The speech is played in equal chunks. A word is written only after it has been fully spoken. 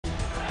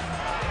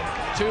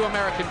2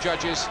 American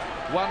judges,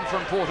 1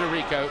 from Puerto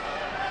Rico.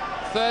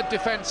 3rd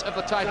defense of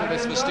the title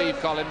list for Steve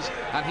Collins,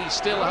 and he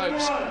still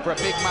hopes for a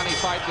big money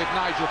fight with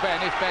Nigel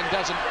Benn if Benn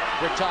doesn't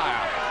retire.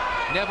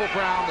 Neville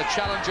Brown, the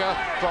challenger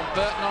from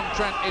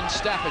Burton-on-Trent in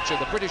Staffordshire,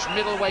 the British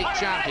middleweight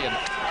champion,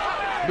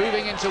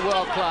 moving into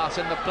world class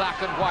in the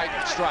black and white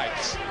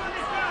stripes.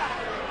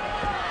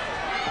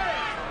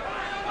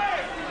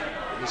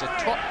 He's a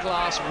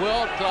top-class,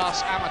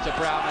 world-class amateur,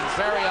 Brown, and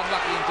very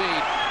unlucky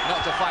indeed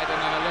not to fight in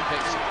an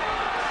Olympics.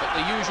 But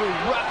the usual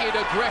rugged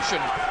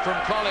aggression from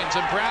Collins,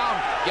 and Brown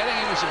getting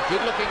into some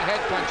good-looking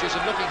head punches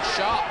and looking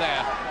sharp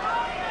there.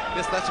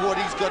 Yes, that's what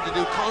he's got to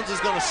do. Collins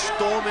is going to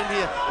storm in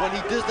here. When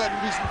he does that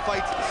in recent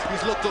fights,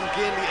 he's looked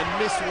ungainly and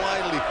missed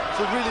wildly.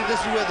 So really, this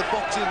is where the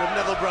boxing of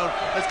Neville Brown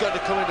has got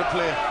to come into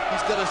play.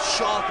 He's got to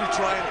sharply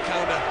try and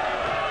counter.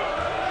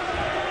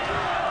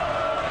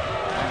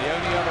 And the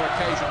only other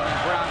occasion when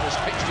Brown was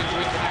pitched into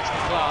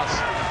international class,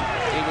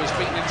 he was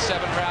beaten in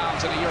 7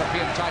 rounds in a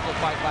European title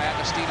fight by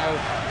Agostino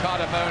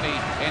Cardamone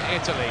in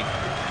Italy.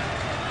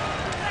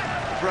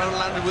 Brown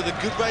landed with a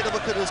good right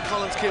uppercut as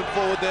Collins came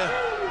forward there.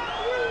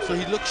 So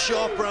he looks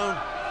sharp, Brown.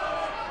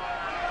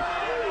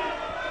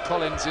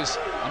 Collins is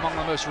among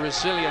the most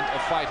resilient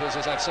of fighters,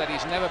 as I've said.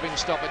 He's never been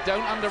stopped, but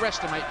don't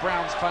underestimate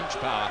Brown's punch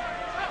power.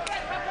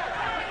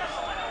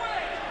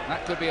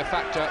 That could be a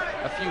factor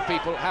a few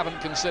people haven't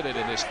considered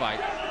in this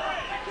fight.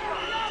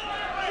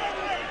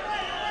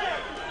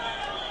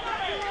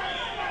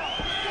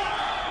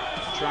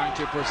 Trying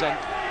to present,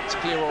 it's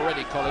clear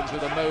already, Collins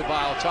with a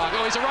mobile target.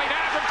 Oh, it's a right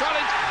hand from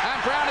Collins, and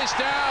Brown is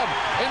down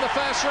in the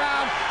first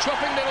round,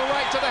 chopping little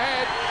right to the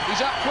head.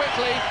 He's up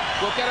quickly,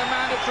 will get a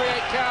mandatory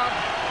 8 count,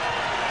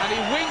 and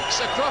he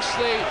winks across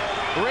the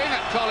ring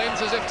at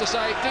Collins as if to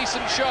say,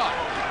 decent shot.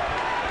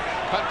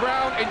 But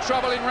Brown in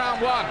trouble in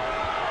round 1.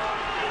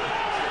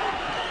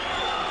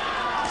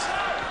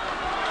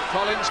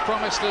 Collins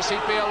promised us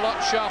he'd be a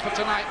lot sharper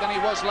tonight than he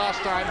was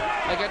last time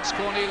against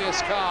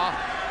Cornelius Carr.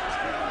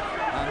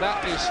 And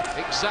that is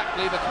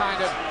exactly the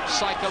kind of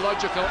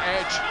psychological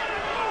edge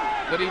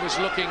that he was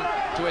looking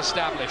to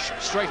establish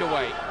straight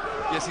away.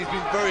 Yes, he's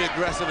been very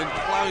aggressive and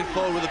plowing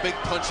forward with the big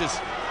punches.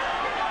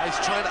 He's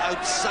trying to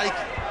out-psych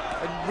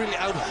and really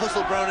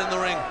out-hustle Brown in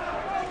the ring.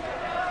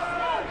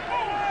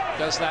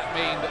 Does that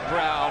mean that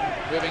Brown,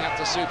 moving up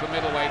to super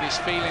middleweight, is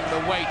feeling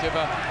the weight of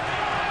a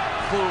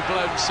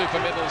full-blown super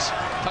middles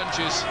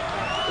punches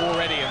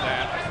already in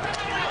there?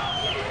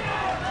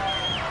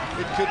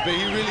 It could be.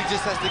 He really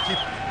just has to keep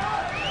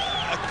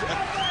a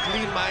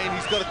clean mind.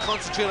 He's got to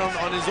concentrate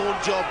on his own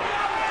job.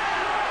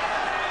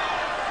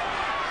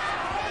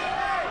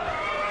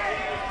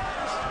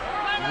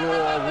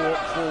 Raw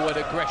walk-forward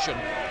aggression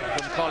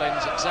from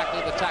Collins,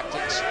 exactly the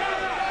tactics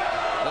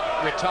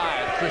that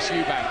retired Chris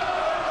Eubank.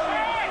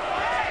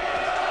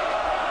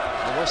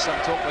 There was some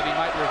talk that he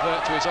might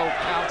revert to his old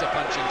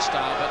counter-punching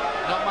style, but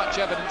not much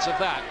evidence of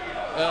that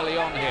early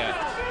on here.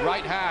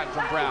 Right hand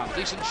from Brown,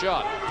 decent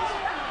shot.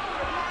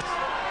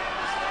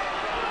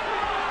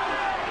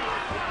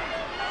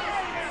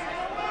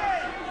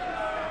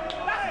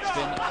 It's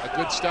been a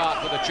good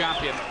start for the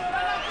champion.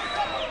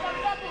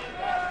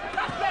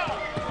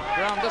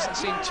 Brown doesn't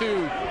seem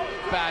too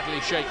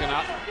badly shaken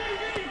up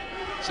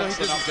since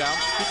the knockdown.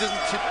 He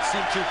doesn't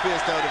seem too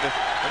phased out of it.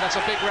 And that's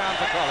a big round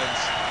for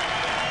Collins.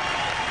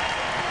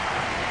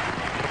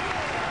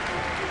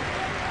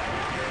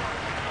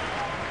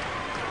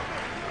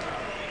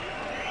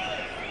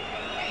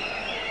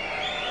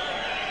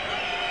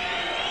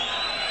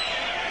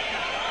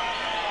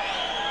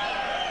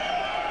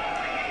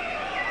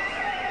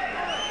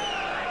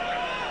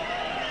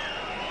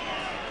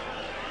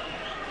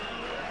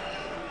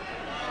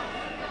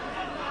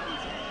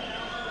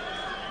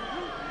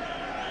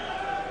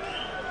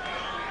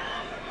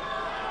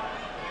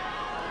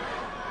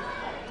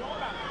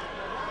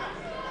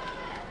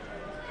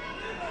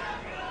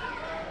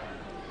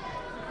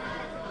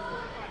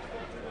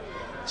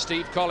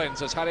 Steve Collins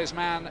has had his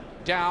man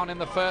down in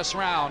the first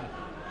round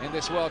in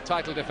this world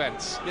title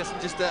defense. Yes,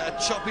 and just a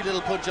choppy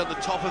little punch on the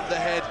top of the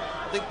head.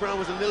 I think Brown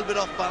was a little bit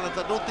off balance.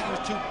 I don't think he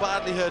was too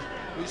badly hurt.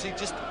 You see,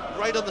 just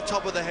right on the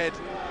top of the head.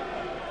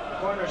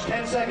 Corners,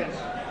 10 seconds.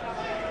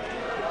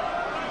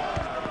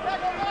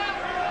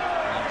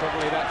 And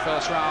probably that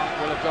first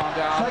round will have gone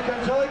down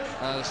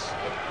as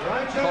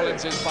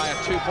Collins is by a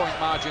 2-point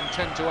margin,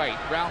 10-8.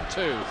 Round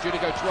 2, due to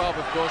go 12,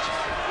 of course.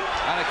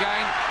 And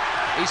again,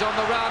 he's on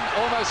the run,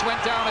 almost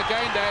went down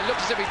again there.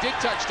 Looks as if he did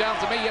touch down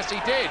to me. Yes, he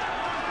did.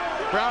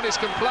 Brown is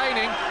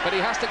complaining, but he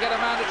has to get a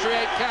mandatory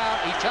 8 count.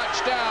 He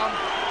touched down.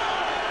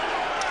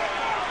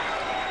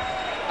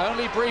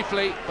 Only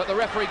briefly, but the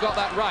referee got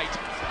that right.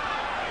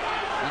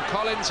 And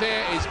Collins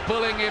here is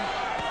bullying him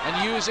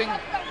and using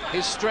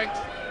his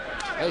strength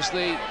as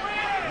the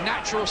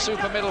natural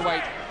super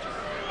middleweight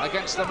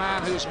against the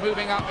man who's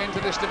moving up into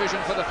this division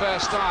for the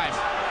first time.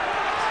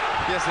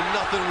 Yes, and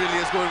nothing really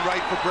is going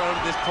right for Brown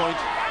at this point.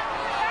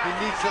 He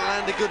needs to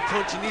land a good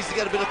punch. He needs to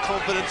get a bit of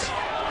confidence.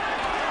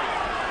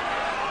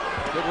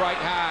 Good right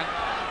hand.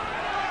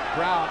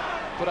 Brown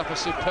put up a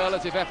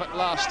superlative effort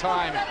last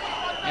time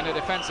in a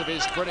defence of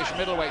his British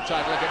middleweight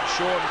title against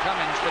Sean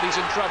Cummins, but he's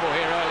in trouble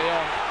here early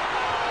on.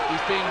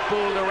 He's being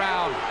pulled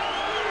around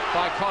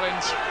by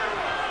Collins,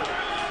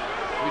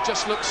 who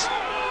just looks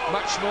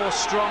much more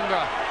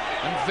stronger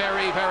and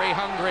very, very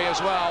hungry as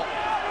well.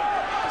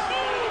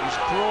 He's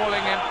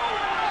brawling him,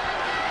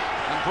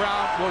 and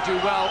Brown will do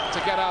well to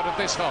get out of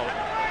this hole.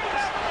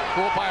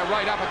 Caught by a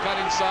right uppercut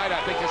inside,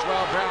 I think, as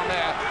well, Brown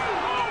there.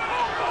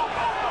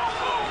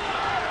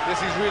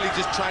 Yes, he's really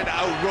just trying to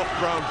out-rough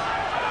Brown.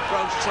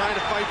 Brown's trying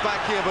to fight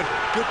back here, but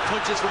good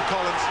punches from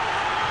Collins.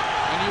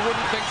 And you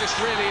wouldn't think this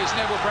really is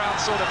Neville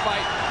Brown's sort of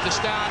fight to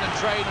stand and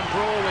train and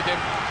brawl with him.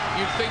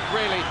 You'd think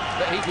really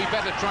that he'd be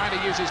better trying to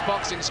use his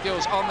boxing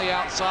skills on the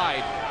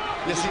outside.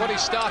 This is what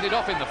he started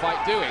off in the fight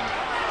doing.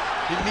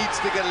 He needs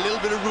to get a little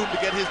bit of room to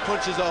get his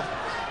punches off.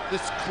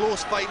 This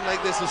close fighting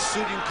like this is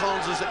suiting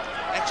Collins'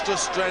 extra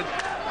strength.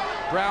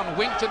 Brown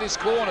winked at his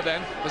corner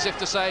then, as if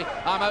to say,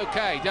 I'm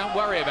okay, don't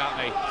worry about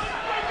me.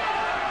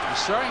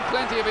 He's throwing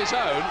plenty of his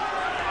own.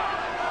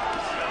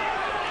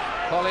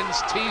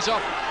 Collins tees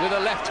off with a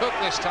left hook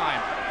this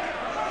time.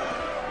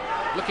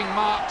 Looking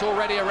marked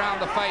already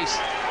around the face,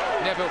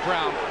 Neville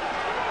Brown.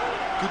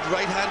 Good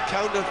right-hand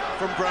counter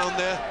from Brown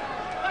there.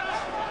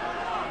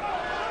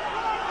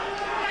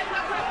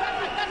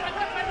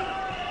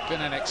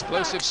 Been an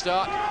explosive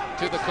start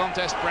to the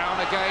contest. Brown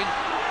again,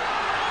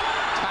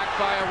 tagged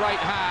by a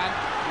right hand,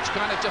 which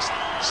kind of just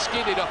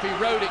skidded off. He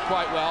rode it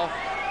quite well.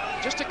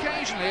 Just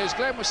occasionally, as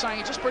Glenn was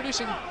saying, just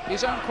producing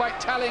his own quite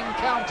telling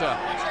counter,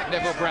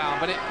 Neville Brown,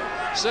 but it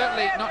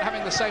certainly not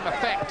having the same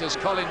effect as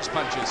Collins'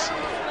 punches.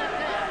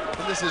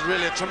 And this is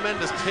really a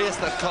tremendous pace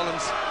that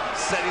Collins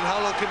setting. How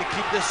long can he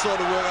keep this sort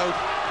of work out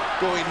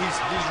going? He's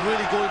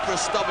really going for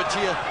a stoppage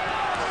here.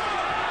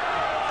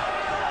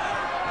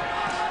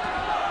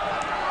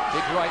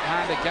 Big right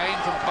hand again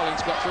from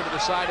Collins, got through to the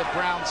side of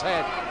Brown's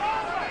head.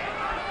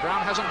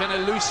 Brown hasn't been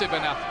elusive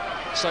enough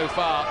so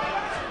far.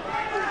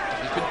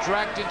 He's been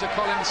dragged into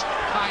Collins'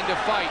 kind of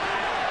fight,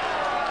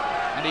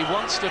 and he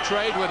wants to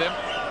trade with him.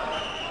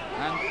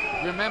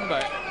 And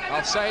remember,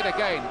 I'll say it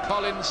again,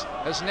 Collins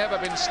has never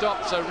been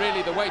stopped, so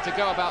really the way to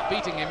go about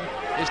beating him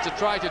is to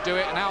try to do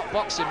it and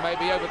outbox him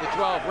maybe over the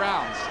 12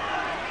 rounds.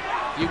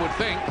 You would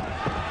think.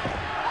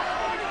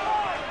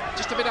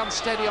 Just a bit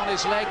unsteady on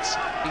his legs,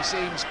 he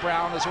seems,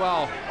 Brown, as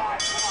well.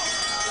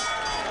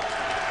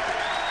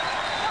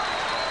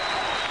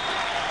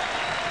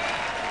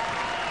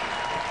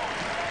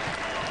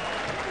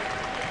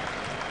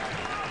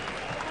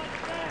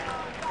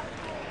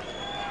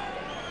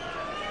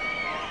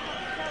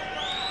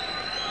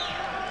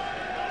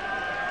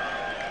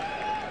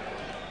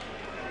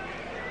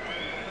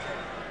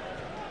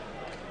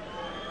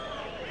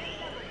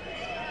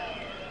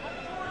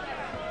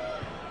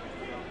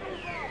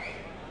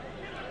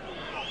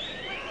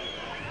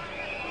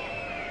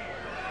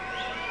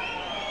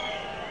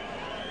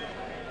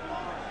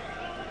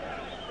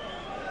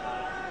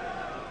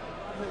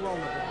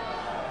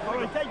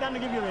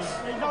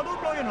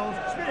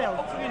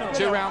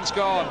 Two rounds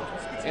gone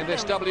in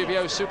this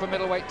WBO super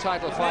middleweight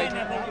title fight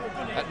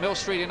at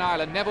Millstreet in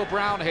Ireland. Neville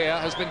Brown here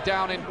has been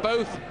down in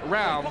both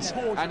rounds,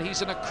 and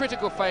he's in a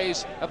critical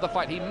phase of the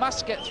fight. He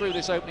must get through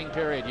this opening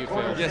period, you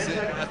feel? Yes,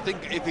 I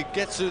think if he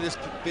gets through this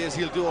phase,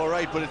 he'll do all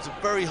right, but it's a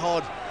very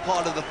hard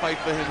part of the fight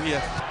for him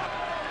here.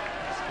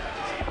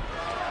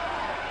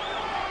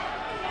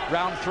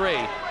 Round three.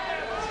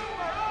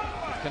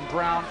 Can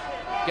Brown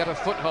get a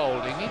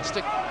foothold? He needs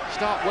to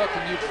start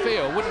working, you'd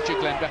feel, wouldn't you,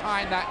 Glenn,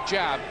 behind that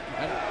jab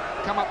and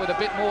come up with a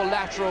bit more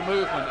lateral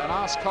movement and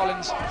ask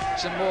Collins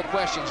some more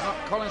questions.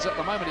 Collins at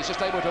the moment is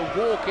just able to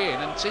walk in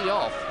and tee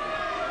off.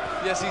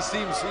 Yes, he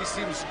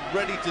seems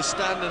ready to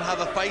stand and have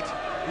a fight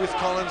with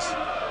Collins,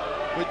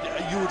 but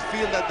you would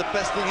feel that the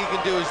best thing he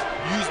can do is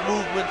use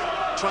movement,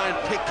 try and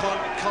pick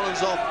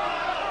Collins off.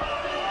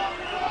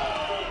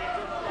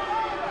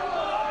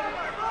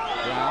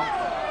 Brown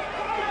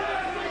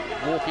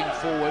walking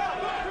forward.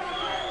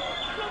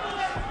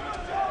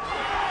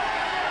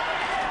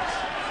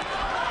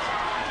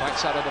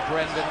 Fights out of the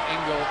Brendan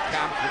Ingle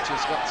camp, which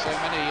has got so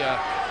many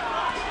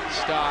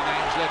star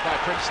names, led by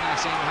Prince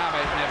Nassim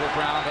Hamed, Neville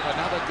Brown, but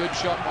another good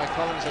shot by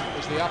Collins, and it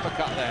was the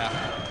uppercut there.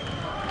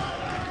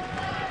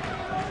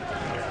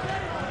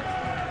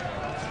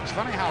 It's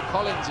funny how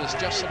Collins has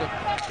just sort of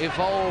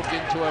evolved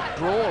into a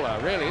brawler,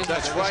 really, isn't it?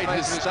 That's right,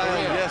 his style,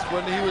 yes.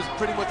 When he was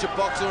pretty much a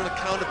boxer and a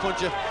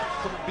counterpuncher,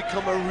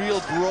 become a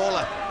real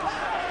brawler.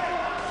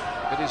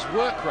 But his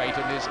work rate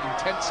and his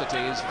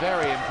intensity is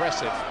very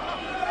impressive.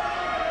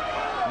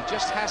 He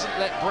just hasn't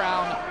let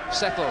Brown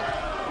settle.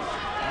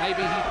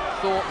 Maybe he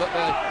thought that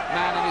the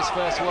man in his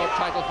first world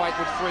title fight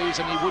would freeze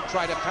and he would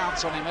try to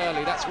pounce on him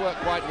early. That's worked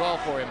quite well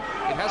for him.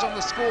 It has on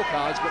the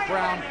scorecards, but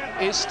Brown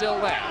is still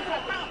there.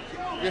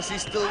 Yes,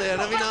 he's still there,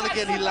 and every now and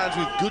again he lands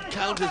with good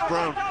counters,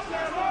 Brown.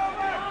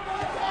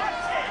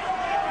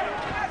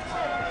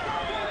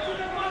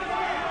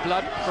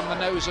 Blood from the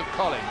nose of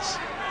Collins.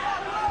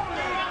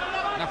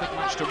 Nothing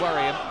much to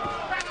worry him.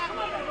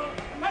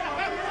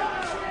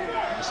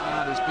 This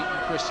man has beaten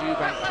Chris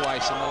Eubank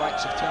twice, and the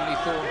likes of Tony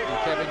Thornton and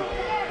Kevin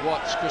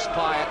Watts, Chris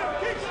Pyatt,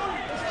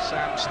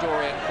 Sam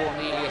Story and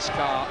Cornelius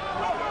Carr.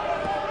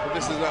 But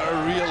this is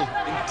a real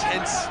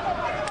intense,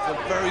 a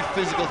very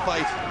physical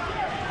fight.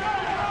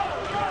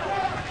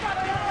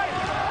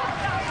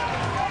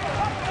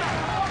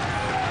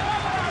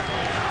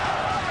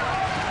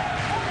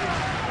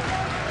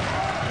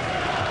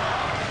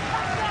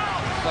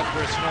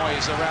 Thunderous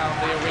noise around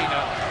the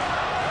arena,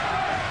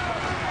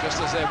 just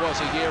as there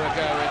was a year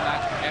ago in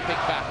that epic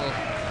battle,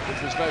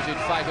 which was voted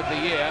Fight of the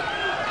Year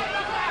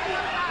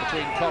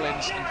between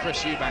Collins and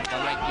Chris Eubank.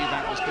 I think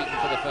Eubank was beaten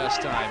for the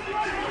first time.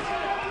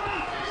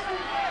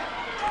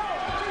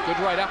 Good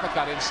right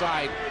uppercut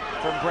inside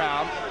from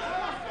Brown.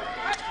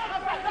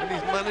 And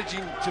he's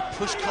managing to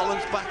push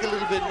Collins back a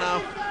little bit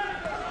now.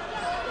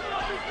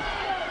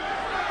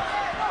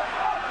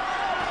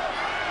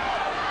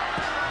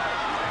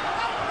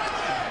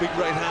 Big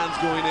right hands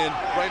going in,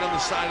 right on the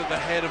side of the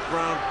head of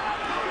Brown.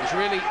 He's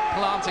really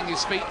planting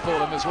his feet for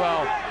them as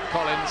well,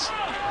 Collins.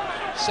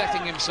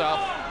 Setting himself.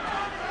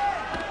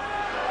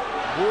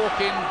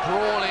 Walking,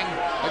 brawling,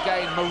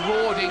 again,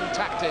 marauding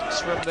tactics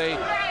from the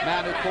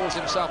man who calls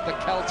himself the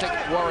Celtic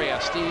Warrior,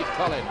 Steve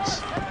Collins.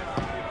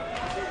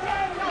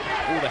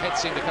 Oh, the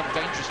heads seem to come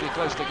dangerously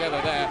close together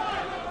there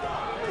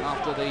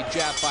after the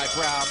jab by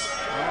Brown.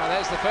 Oh,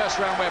 there's the first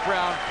round where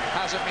Brown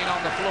hasn't been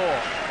on the floor.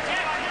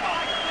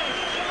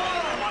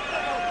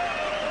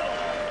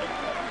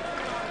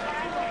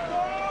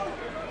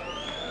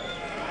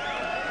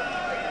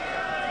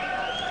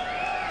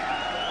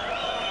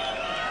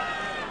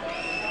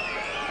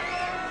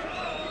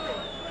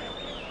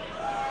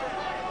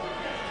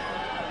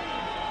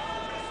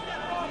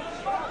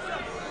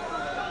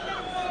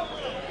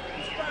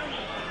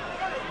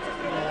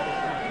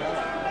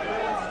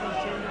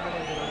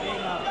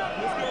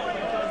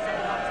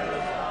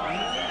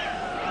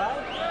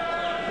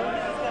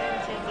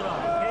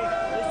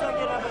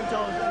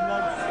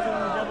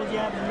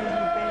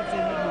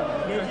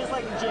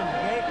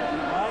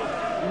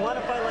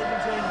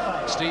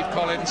 Steve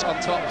Collins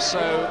on top so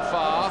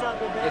far.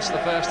 This is the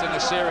first in a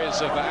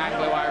series of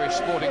Anglo-Irish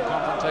sporting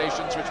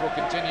confrontations, which will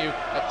continue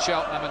at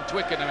Cheltenham and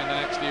Twickenham in the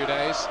next few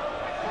days.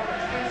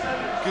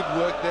 Good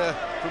work there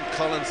from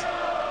Collins.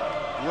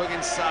 Work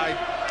inside,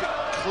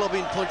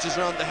 clubbing punches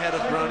around the head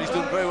of Brown. He's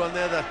doing very well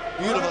there. The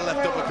beautiful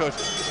left uppercut.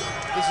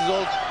 This is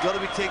all got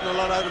to be taking a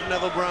lot out of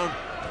Neville Brown.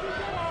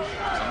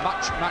 A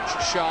much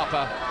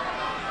sharper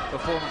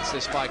performance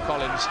this by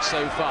Collins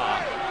so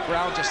far.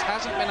 Brown just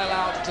hasn't been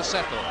allowed to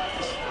settle.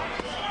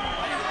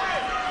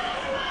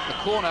 The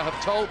corner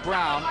have told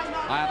Brown,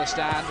 I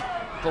understand,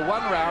 for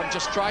one round,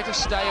 just try to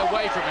stay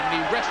away from him.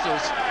 And he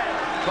wrestles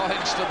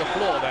Collins to the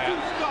floor there.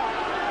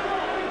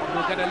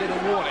 We'll get a little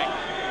warning.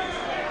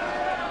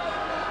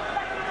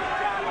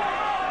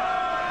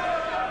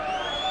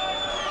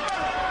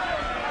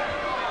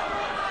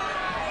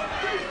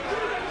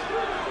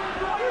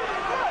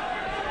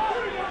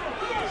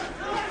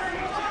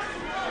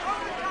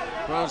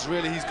 Brown's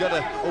really, he's got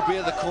to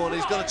obey the corner.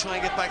 He's got to try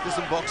and get back to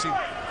some boxing.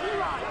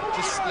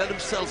 Just let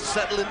himself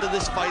settle into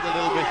this fight a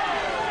little bit.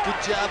 Good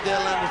jab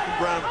there landed from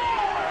Brown.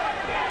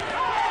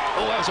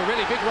 Oh, that was a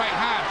really big right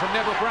hand from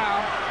Neville Brown.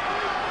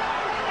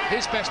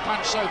 His best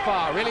punch so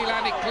far, really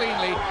landed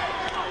cleanly.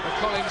 But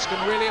Collins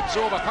can really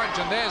absorb a punch,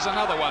 and there's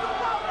another one.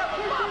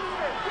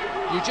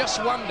 You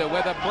just wonder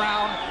whether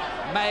Brown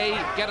may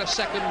get a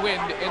second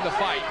wind in the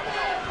fight.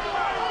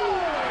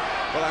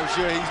 Well, I'm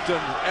sure he's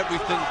done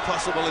everything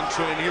possible in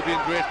training. He'll be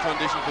in great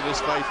condition for this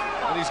fight,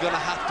 and he's going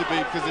to have to be,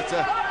 because it's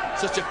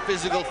such a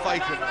physical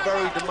fight, a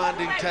very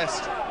demanding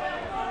test.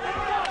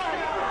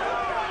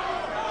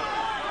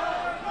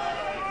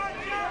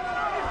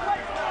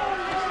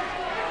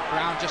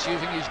 Brown just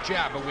using his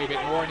jab a wee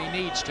bit more, and he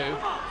needs to. And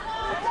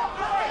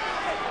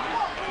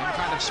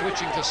kind of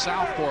switching to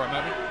southpaw a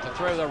moment to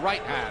throw the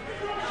right hand.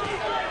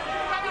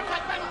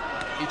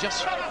 He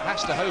just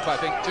has to hope, I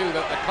think, too,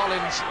 that the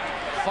Collins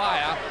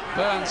fire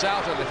burns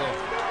out a little.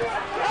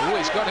 Oh,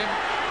 he's got him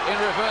in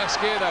reverse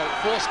gear though.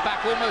 Forced back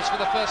almost for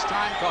the first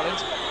time,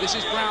 Collins. This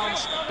is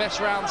Brown's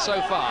best round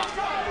so far.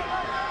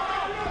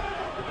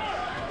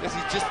 Yes,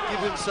 he's just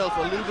given himself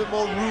a little bit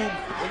more room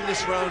in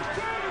this round.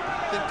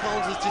 I think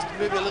Collins is just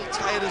maybe a little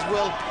tired as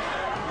well.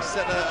 He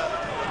set an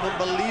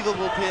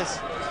unbelievable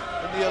pace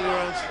in the early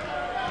rounds.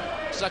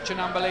 Such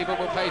an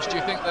unbelievable pace. Do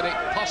you think that it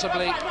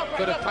possibly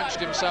could have punched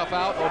himself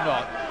out or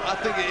not? I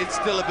think it's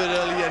still a bit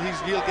early yet.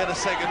 He'll get a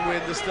second win.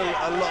 There's still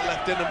a lot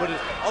left in him, but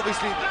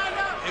obviously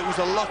it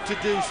was a lot to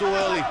do so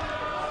early.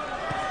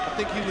 I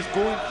think he was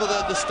going for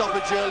the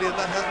stoppage early, and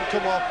that hasn't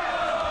come off.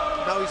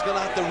 Now he's going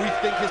to have to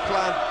rethink his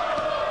plan.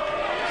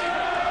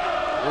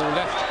 Oh,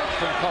 left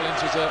from Collins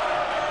was a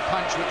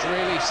punch which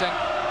really sent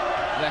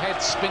the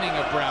head spinning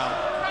of Brown.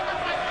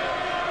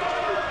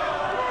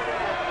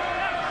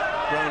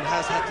 Brown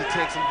has had to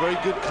take some very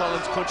good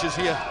Collins punches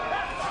here.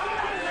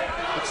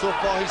 But so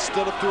far he's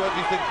stood up to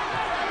everything.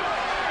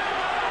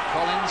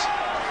 Collins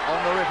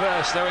on the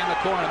reverse, they're in the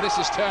corner. This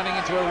is turning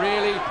into a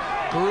really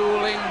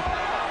grueling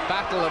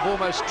battle of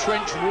almost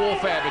trench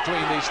warfare between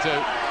these two.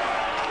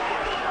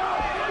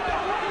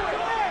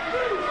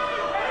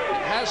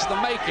 has the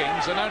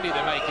makings, and only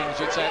the makings,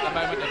 you'd say, at the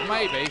moment, of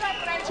maybe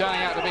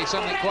turning out to be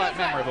something quite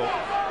memorable.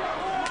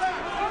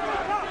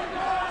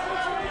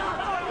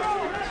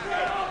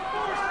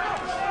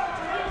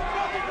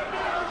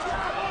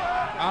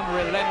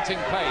 Unrelenting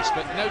pace,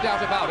 but no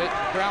doubt about it,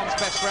 Brown's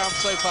best round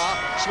so far,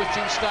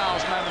 switching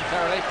styles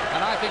momentarily,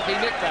 and I think he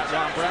nicked that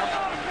round, Brown.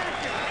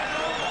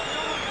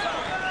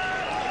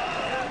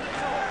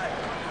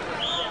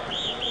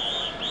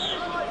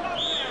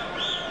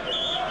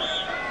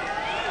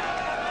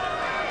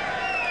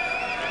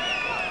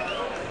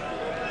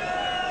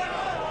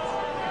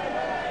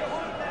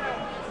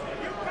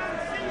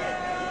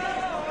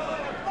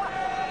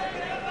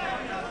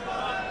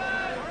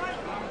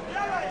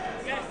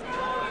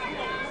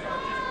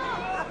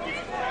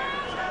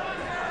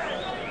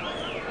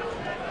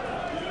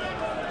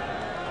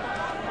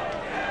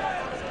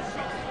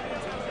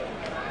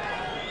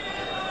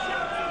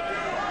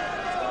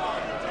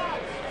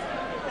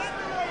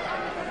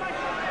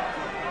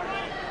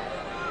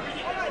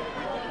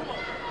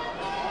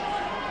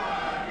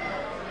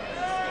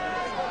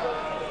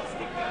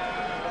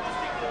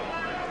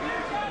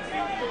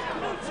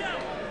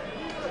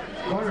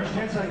 Corners,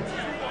 10 seconds.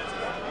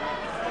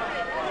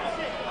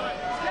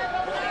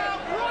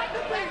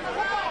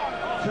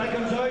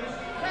 Seconds out.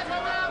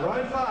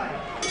 Round 5.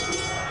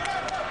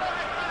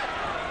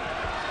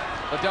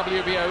 The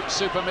WBO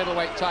super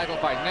middleweight title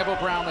fight. Neville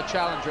Brown, the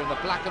challenger, in the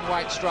black and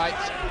white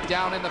stripes,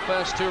 down in the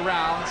first 2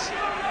 rounds,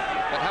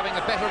 but having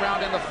a better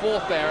round in the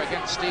 4th there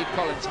against Steve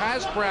Collins.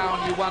 Has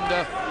Brown, you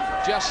wonder,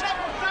 just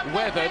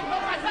weathered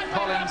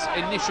Collins'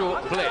 initial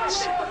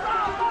blitz?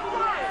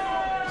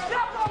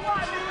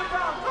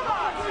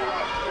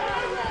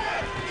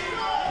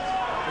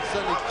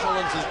 Certainly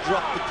Collins has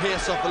dropped the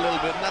pace off a little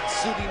bit, and that's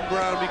suiting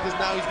Brown because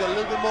now he's got a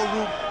little bit more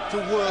room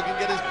to work and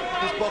get his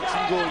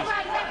boxing goals.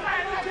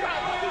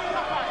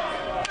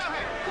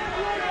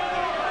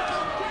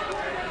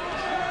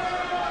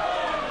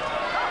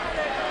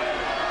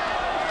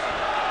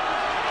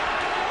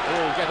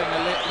 Oh, getting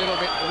a little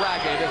bit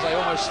ragged as they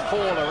almost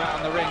fall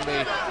around the ring,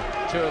 the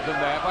 2 of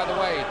them there. By the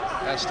way,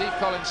 Steve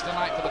Collins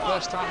tonight, for the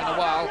first time in a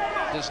while,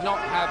 does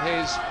not have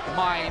his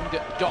mind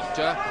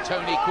doctor,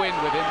 Tony Quinn,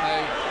 with him.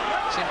 They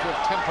seem to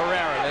have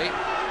temporarily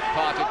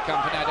parted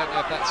company. I don't know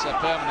if that's a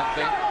permanent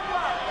thing,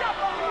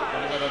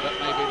 or whether that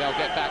maybe they'll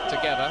get back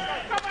together.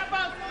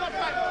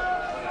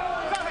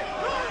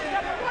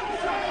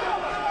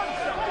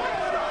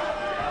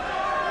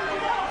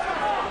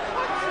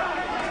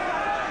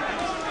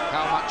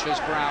 How much has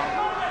Brown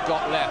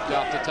got left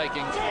after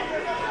taking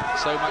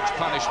so much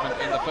punishment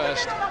in the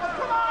first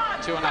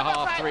 2.5,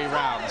 3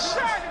 rounds?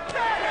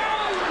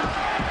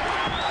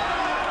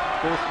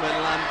 Both men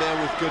land there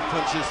with good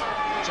punches.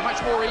 It's a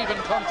much more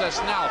even contest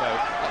now, though,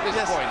 at this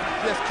point.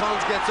 Yes,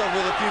 Collins gets off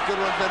with a few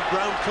good ones, then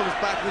Brown comes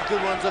back with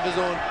good ones of his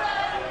own.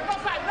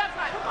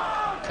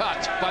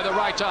 Cut by the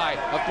right eye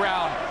of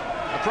Brown.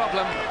 The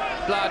problem,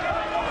 blood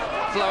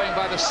flowing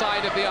by the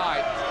side of the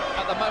eye.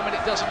 At the moment,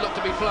 it doesn't look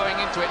to be flowing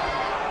into it.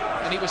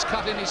 And he was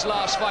cut in his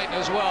last fight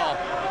as well.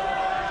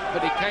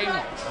 But he came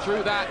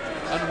through that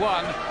and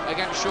won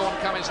against Sean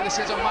Cummins. This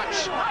is a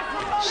much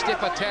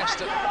stiffer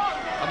test at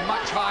a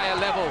much higher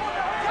level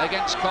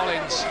against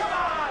Collins.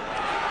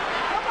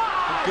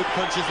 Good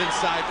punches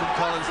inside from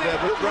Collins there,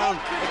 but Brown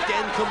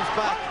again comes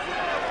back.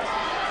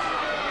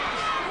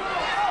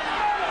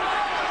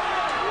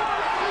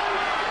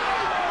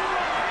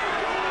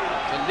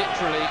 A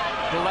literally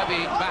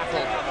bloody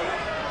battle.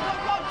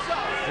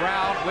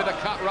 Brown with a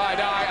cut right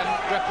eye, and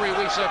referee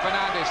Wiso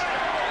Fernandez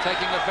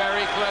taking a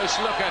very close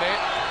look at it.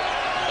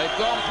 They've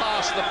gone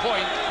past the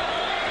point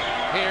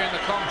here in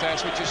the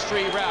contest, which is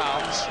 3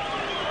 rounds,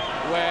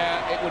 where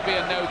it would be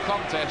a no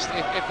contest.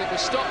 If it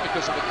was stopped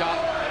because of the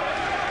cut,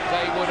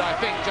 they would, I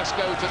think, just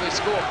go to the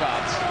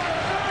scorecards.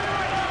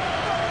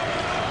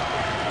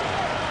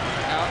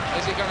 Now,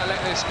 is he going to let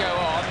this go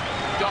on?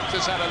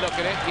 Doctors had a look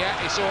at it. Yeah,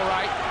 it's all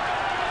right.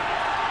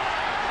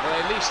 Well,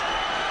 they at least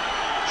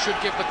should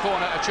give the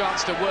corner a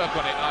chance to work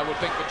on it, I would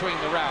think, between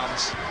the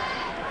rounds.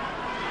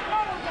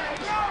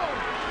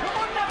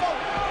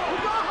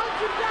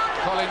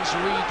 Collins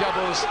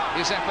redoubles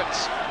his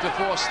efforts to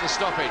force the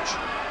stoppage.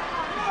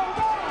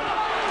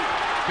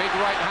 Big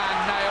right hand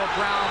nail,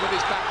 Brown with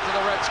his back to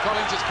the ropes.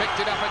 Collins has picked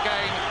it up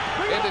again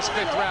in this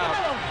 5th round.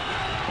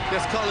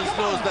 Yes, Collins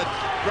knows that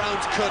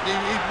Brown's cut. He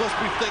must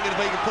be thinking if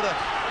he can put a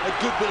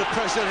good bit of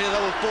pressure here,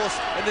 that will force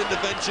an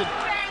intervention.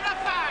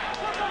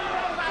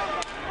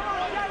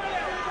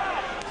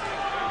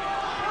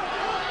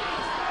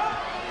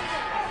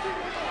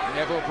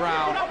 Neville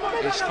Brown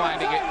is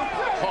finding it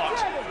hot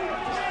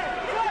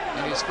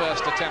in his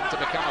first attempt to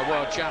become a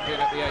world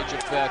champion at the age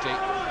of 30.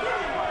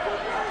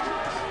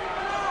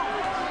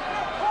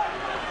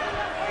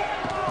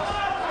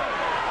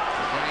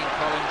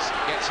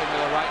 Gets in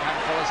with a right hand,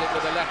 follows it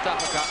with a left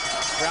uppercut.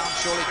 Brown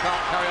surely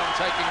can't carry on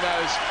taking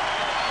those.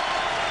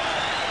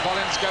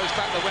 Collins goes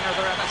back, the winner of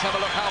the round. Let's have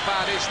a look. How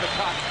bad is the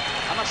cut?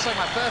 I must say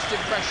my first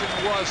impression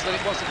was that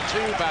it wasn't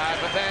too bad,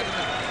 but then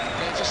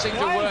it just seemed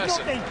to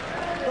worsen.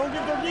 Don't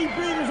give the deep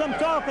breathers, I'm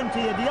talking to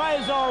you. The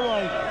eye's all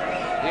right.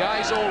 The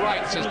eye's all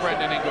right, says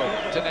Brendan Ingle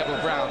to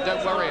Neville Brown.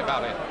 Don't worry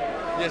about it.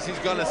 Yes, he's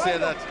going to say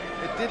that.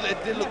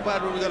 It did look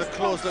bad when we got a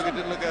close look. It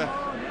didn't look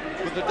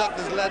but the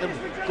doctor's let him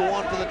go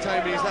on for the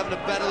time. He's having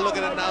a better look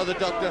at it now, the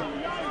doctor.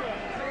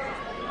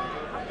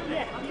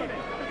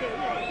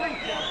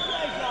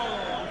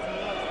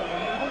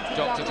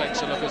 Doctor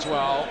takes a look as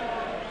well.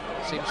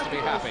 Seems to be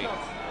happy.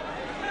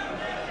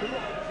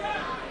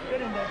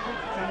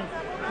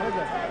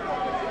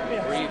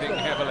 Breathing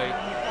heavily.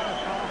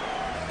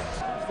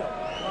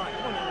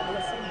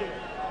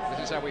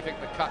 This is how we think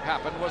the cut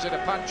happened. Was it a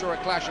punch or a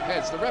clash of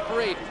heads? The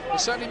referee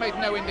has certainly made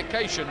no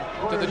indication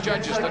to the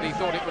judges that he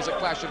thought it was a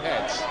clash of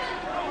heads.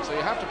 So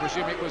you have to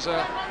presume it was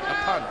a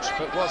punch,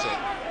 but was it?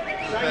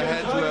 The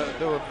heads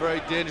were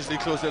very dangerously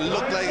close. It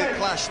looked like a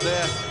clash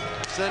there.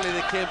 Certainly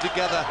they came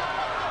together.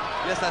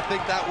 Yes, I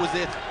think that was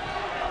it.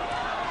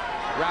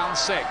 Round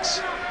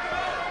 6.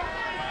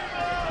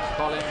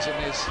 Collins in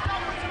his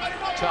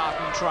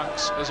tartan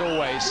trunks, as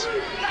always.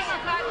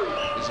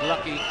 His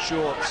lucky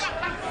shorts.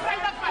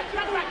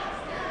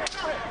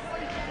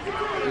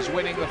 He's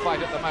winning the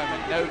fight at the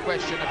moment, no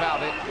question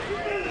about it.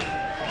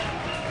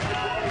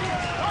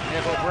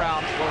 Neville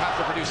Brown will have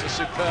to produce a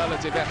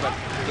superlative effort.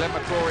 Glenn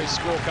McCrory's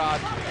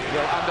scorecard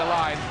will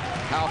underline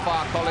how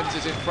far Collins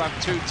is in front.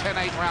 2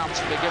 10-8 rounds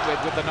to begin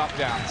with the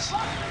knockdowns.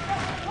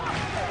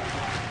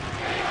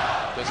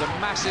 There's a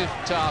massive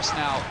task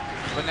now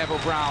for Neville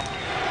Brown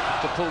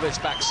to pull this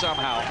back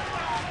somehow.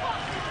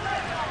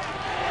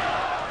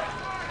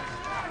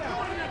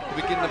 The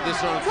beginning of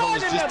this round,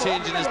 Collins just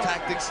changing his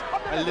tactics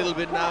a little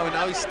bit now, and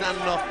now he's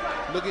standing up,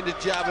 looking to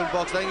jab and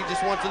box. I think he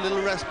just wants a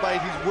little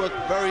respite. He's worked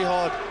very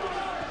hard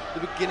at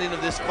the beginning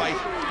of this fight.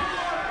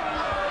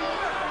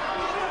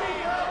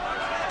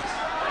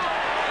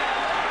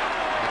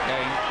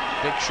 Again,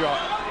 big shot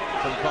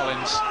from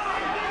Collins.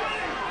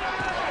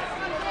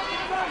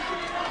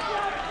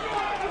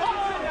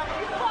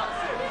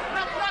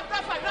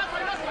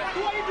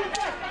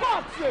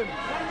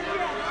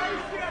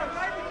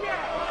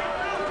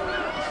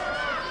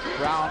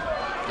 Brown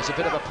is a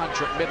bit of a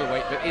puncher at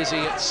middleweight, but is he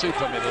at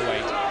super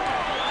middleweight?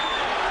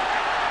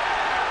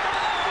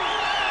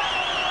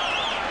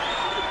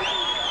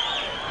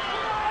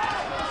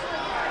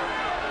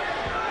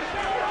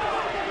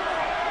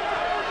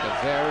 A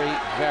very,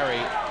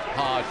 very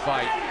hard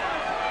fight.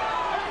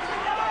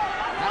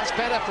 That's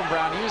better from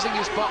Brown, using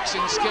his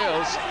boxing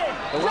skills,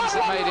 the ones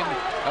that made him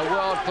a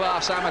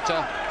world-class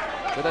amateur,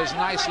 with those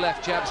nice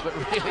left jabs, but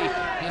really,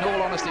 in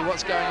all honesty,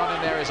 what's going on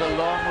in there is a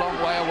long, long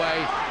way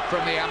away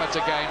from the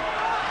amateur game.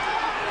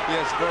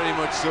 Yes, very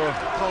much so.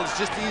 Collins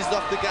just eased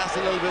off the gas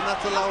a little bit, and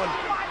that's allowing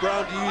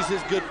Brown to use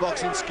his good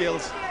boxing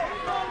skills.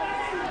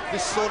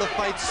 This sort of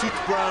fight suits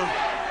Brown.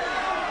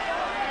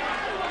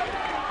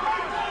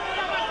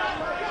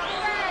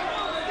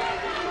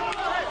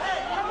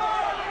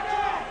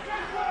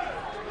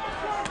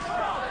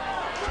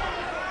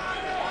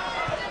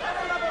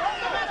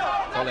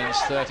 Collins,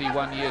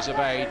 31 years of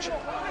age.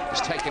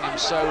 It's taken him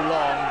so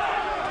long,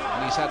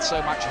 and he's had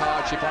so much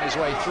hardship on his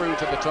way through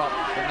to the top,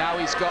 but now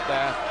he's got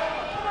there.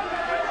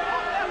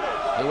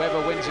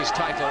 Whoever wins his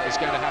title is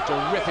going to have to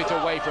rip it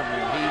away from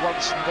him. He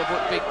wants the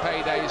big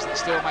paydays that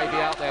still may be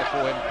out there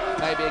for him.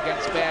 Maybe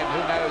against Ben, who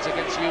knows,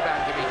 against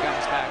Eubank if he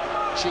comes back.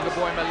 Sugar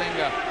Boy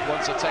Malinga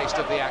wants a taste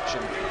of the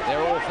action.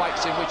 They're all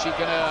fights in which he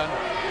can earn.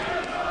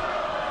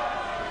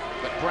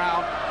 But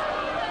Brown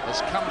has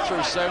come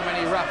through so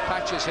many rough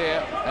patches here,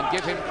 and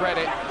give him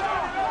credit.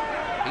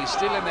 He's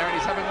still in there, and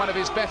he's having one of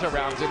his better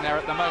rounds in there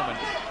at the moment.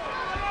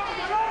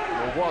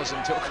 Or was,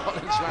 until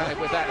Collins ran it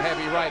with that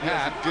heavy right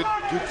hand. Good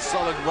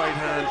solid right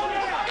hand.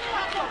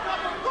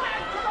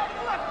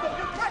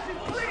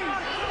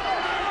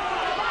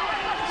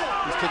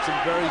 He's took some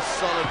very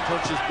solid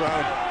punches,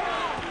 Brown.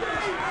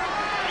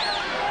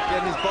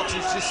 Again, his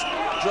boxing's just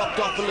dropped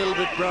off a little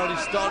bit, Brown. He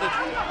started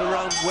the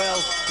round well,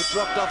 but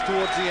dropped off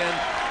towards the end.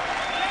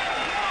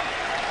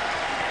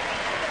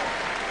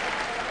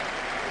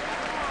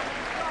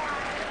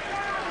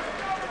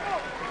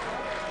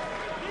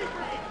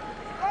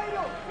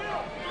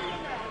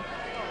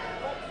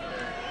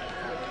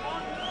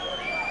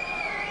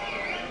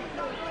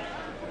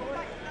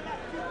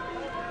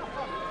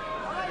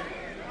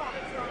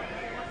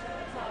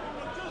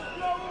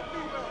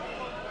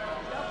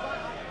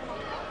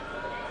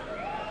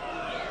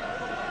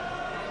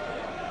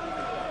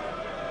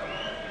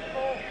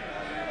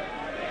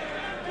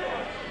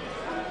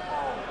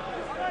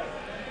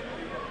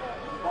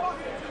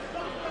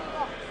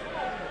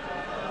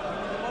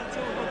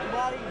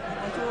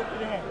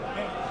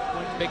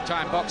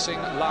 Big-time boxing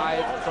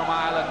live from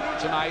Ireland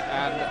tonight,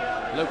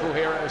 and local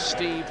hero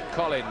Steve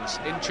Collins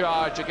in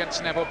charge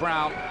against Neville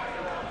Brown.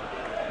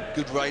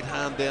 Good right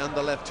hand there and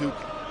the left hook.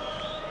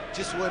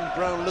 Just when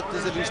Brown looked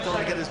as if he was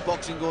starting to get his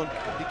boxing going,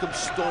 he comes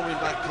storming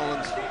back,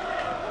 Collins.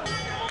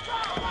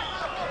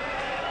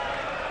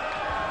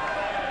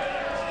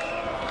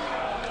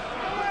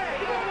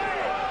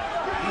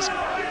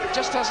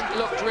 just hasn't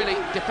looked really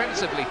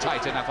defensively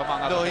tight enough,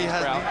 among other things,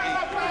 Brown.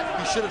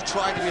 He should have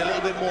tried to be a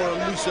little bit more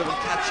elusive and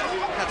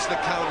catch the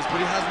counters, but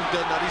he hasn't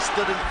done that. He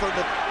stood in front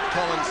of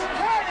Collins.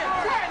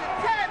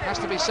 It has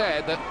to be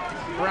said that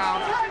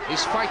Brown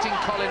is fighting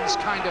Collins'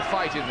 kind of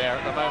fight in there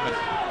at the moment.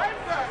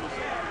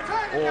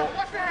 Or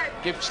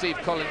give Steve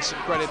Collins some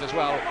credit as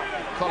well.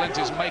 Collins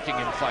is making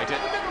him fight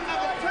it.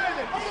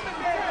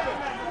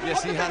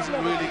 Yes, he hasn't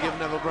really given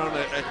Neville Brown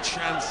a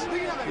chance.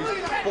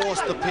 He's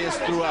forced the pace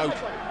throughout.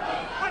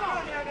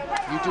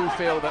 You do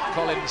feel that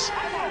Collins'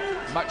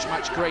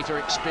 much greater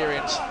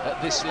experience at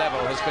this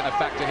level has been a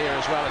factor here,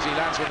 as well as he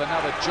lands with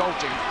another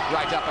jolting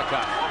right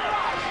uppercut.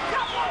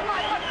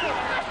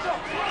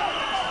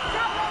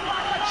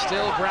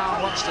 Still,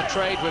 Brown wants to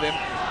trade with him,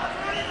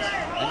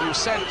 and you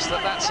sense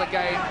that that's a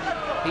game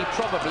he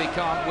probably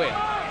can't win.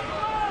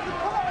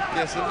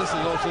 Yes, and this is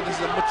a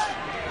much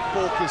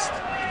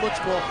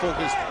more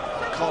focused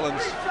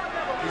Collins.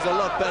 He's a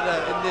lot better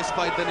in this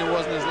fight than he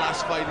was in his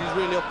last fight. He's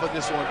really up for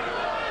this one.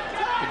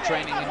 Been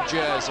training in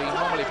Jersey,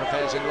 normally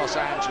prepares in Los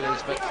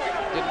Angeles, but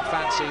didn't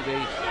fancy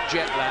the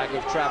jet lag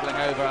of traveling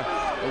over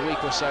a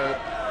week or so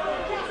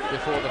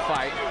before the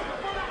fight.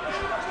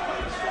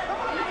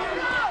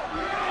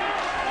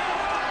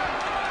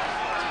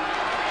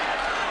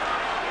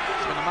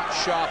 It's been a much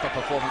sharper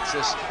performance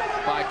this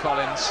by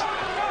Collins.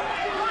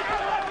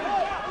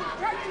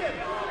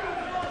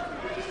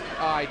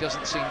 Eye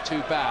doesn't seem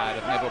too bad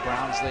of Neville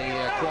Brown's.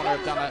 The corner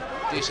have done a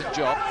decent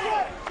job.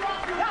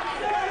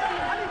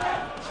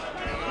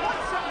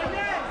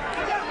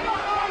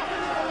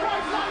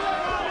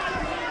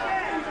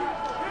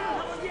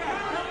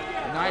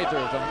 Neither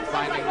of them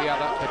finding the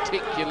other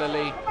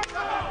particularly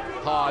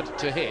hard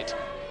to hit.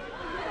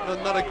 No,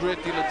 not a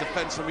great deal of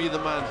defense from either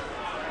man.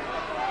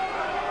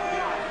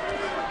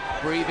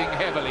 Breathing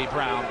heavily,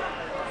 Brown.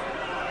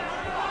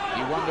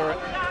 You wonder at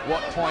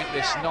what point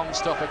this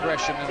non-stop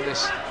aggression and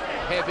this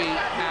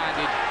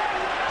heavy-handed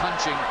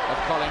punching of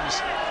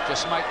Collins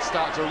just might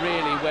start to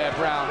really wear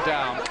Brown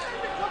down.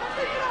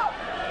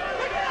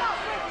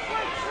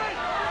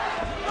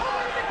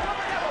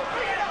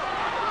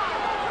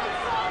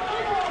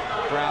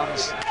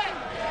 Brown's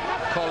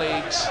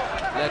colleagues,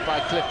 led by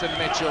Clifton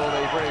Mitchell,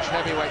 the British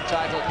heavyweight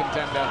title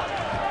contender,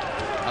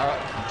 are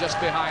just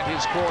behind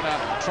his corner,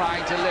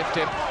 trying to lift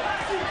him.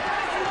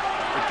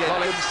 Again,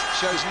 Collins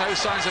shows no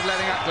signs of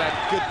letting up, Glenn.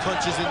 Good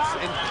punches in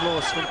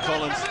close from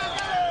Collins.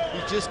 He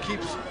just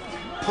keeps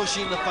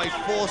pushing the fight,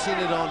 forcing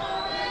it on,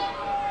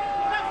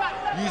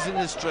 using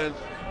his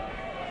strength.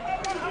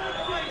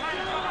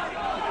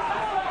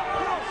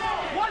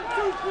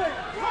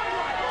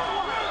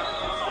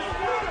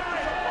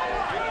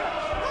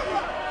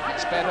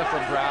 It's better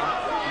from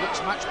Brown.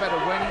 Looks much better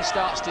when he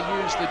starts to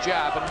use the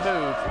jab and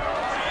move.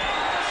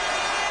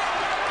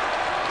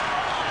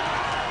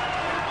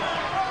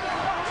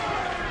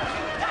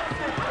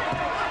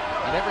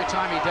 And every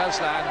time he does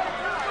land,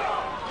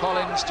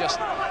 Collins just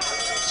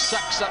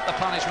sucks up the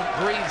punishment,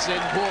 breathes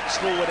in, walks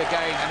forward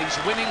again, and he's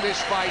winning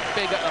this fight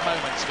big at the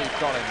moment, Steve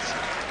Collins.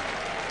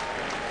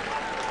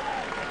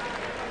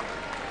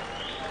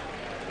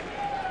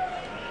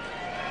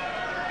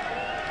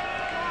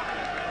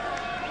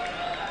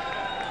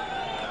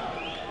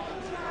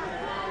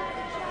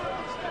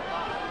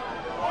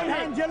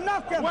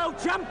 Well,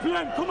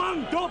 champion, come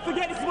on, don't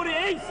forget this is what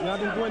it is. You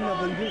haven't going there,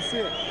 but you didn't see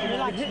it.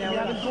 Relax, you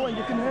haven't going,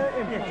 you can hurt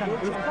him.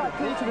 It's quite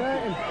close to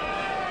hurt him.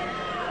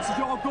 This is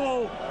your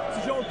goal. This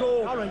is your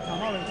goal. All right, Tom,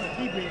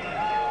 keep it.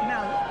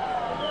 Now,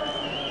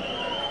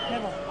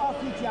 Neville,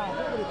 off your jab.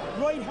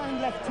 Right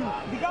hand, left two.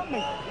 You got me?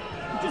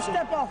 You just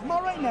step off. I'm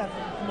all right, Neville.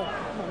 Come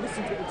on,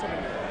 listen to what we're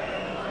telling you.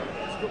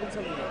 This is what we're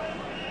telling you.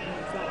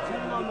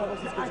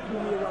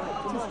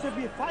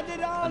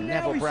 And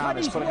Neville Brown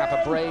is putting up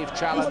a brave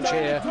challenge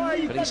here,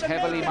 but he's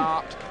heavily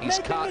marked, he's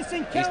cut,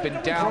 he's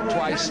been down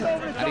twice,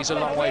 and he's a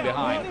long way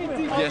behind.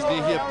 Yes,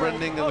 they hear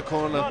Brendan in the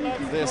corner.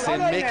 They're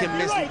saying, make him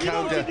miss and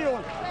counter.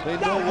 They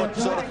know what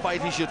sort of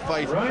fight he should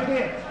fight.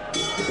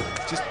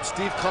 Just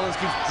Steve Collins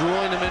keeps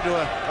drawing him into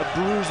a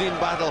bruising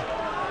battle.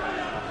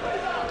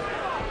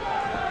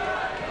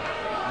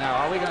 Now,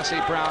 are we going to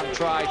see Brown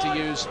try to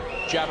use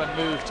jab and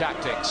move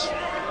tactics?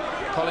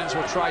 Collins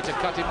will try to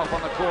cut him off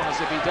on the corners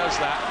if he does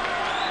that.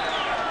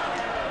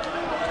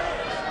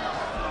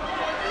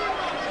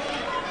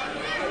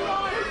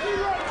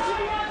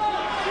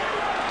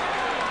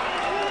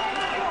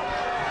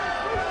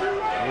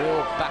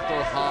 Real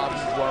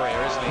battle-hardened warrior,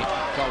 isn't he,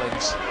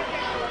 Collins?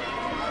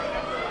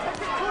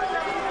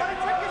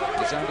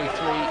 There's only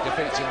 3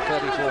 defeats in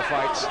 34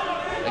 fights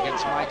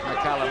against Mike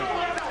McCallum,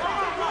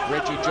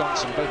 Reggie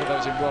Johnson, both of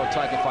those in world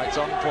title fights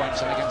on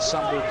points, and against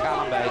Sambu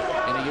Kalambe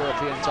in a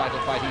European title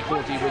fight. He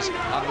thought he was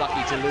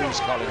unlucky to lose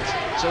Collins.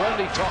 So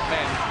only top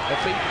men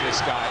have beaten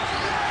this guy.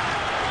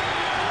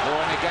 Oh,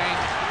 and again,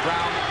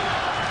 Brown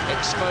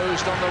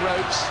exposed on the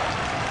ropes.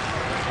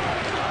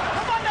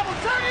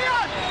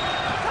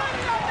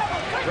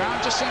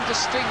 Brown just seemed to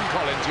sting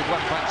Collins with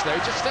one punch there.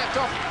 He just stepped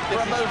off for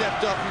a moment. He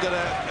stepped off and got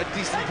a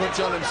decent punch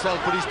on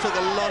himself, but he's took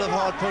a lot of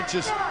hard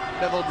punches,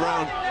 Neville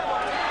Brown.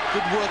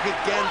 Good work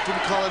again from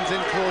Collins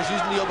in close,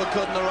 using the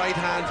uppercut in the right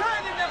hand.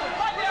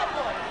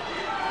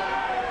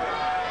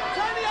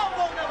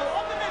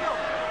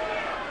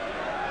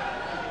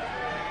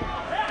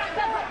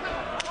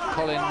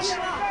 Collins,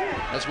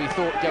 as we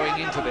thought going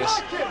into this,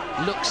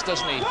 looks,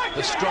 doesn't he,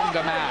 the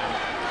stronger man,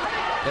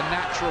 the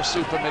natural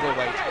super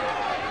middleweight.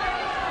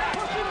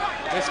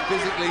 Yes,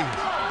 physically,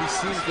 he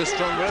seems the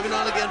stronger. Every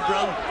now and again,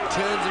 Brown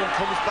turns and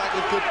comes back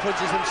with good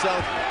punches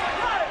himself.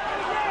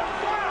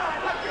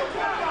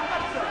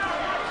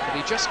 But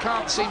he just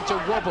can't seem to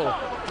wobble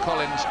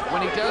Collins.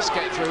 When he does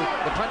get through,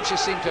 the punches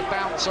seem to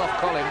bounce off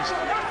Collins.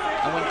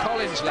 And when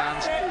Collins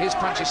lands, his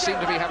punches seem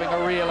to be having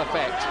a real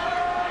effect.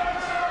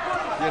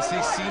 Yes,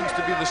 he seems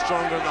to be the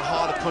stronger and the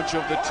harder puncher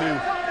of the two. And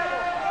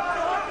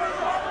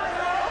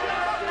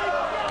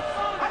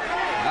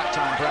that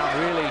time Brown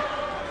really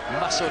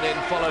muscled in,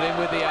 followed in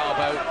with the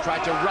elbow,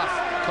 tried to rough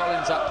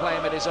Collins up, play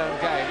him at his own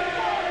game.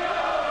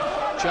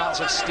 Chance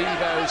of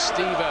Steve-O.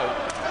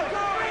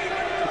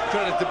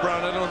 Credit to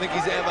Brown, I don't think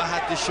he's ever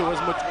had to show as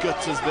much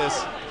guts as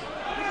this.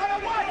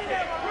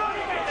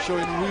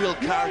 Showing real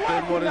character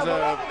in what is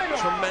a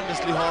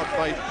tremendously hard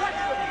fight.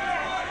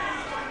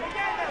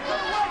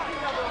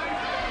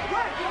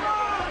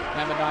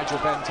 Remember Nigel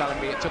Benn telling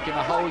me it took him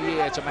a whole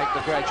year to make the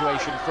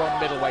graduation from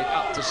middleweight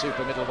up to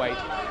super middleweight.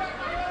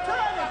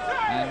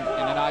 And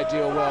in an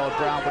ideal world,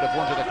 Brown would have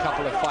wanted a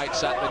couple of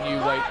fights at the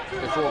new weight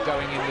before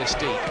going in this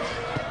deep.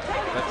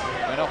 But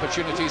when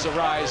opportunities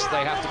arise,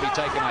 they have to be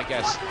taken, I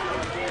guess.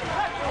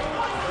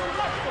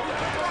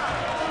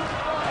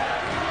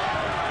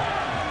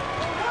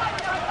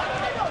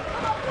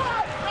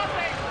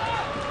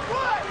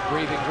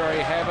 Breathing very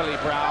heavily,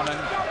 Brown, and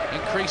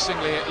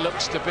increasingly it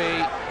looks to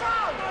be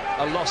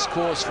a lost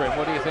cause for him.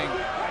 What do you think?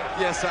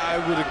 Yes, I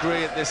would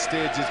agree at this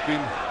stage. It's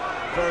been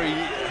very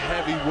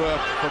heavy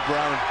work for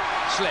Brown.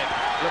 Slip,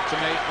 look to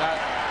me. That...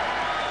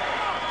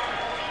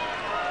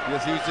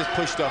 Yes, he was just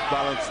pushed off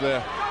balance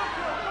there.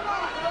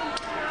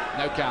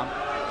 No count,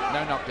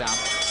 no knockdown.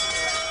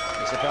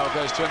 As the bell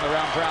goes to in the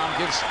round, Brown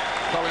gives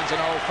Collins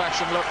an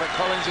old-fashioned look, but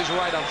Collins is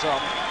right on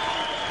top.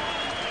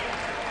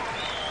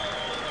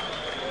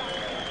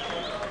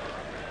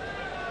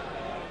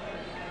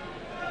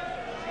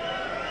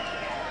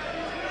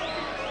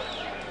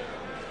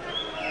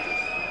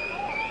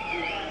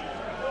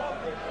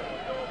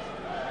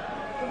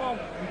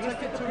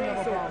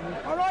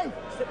 All right,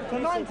 the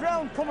 9th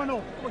round coming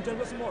up. Come on, John,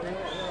 got some more.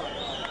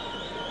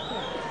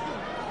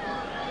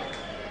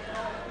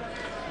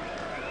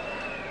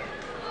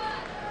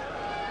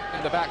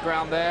 In the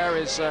background there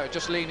is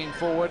just leaning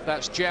forward.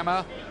 That's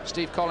Gemma,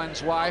 Steve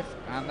Collins' wife,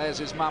 and there's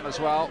his mum as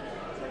well,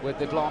 with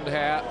the blonde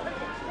hair.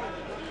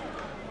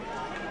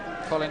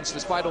 Collins,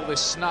 despite all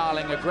this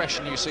snarling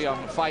aggression you see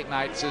on fight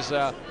nights, is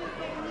a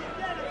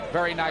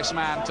very nice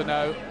man to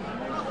know.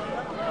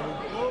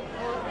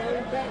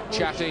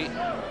 Chatty.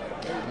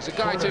 He's a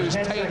guy too who's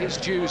paid his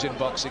dues in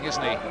boxing,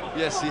 isn't he?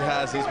 Yes, he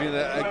has. He's been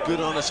a good,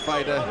 honest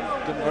fighter.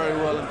 Done very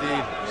well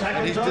indeed.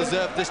 And he's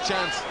deserved this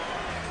chance.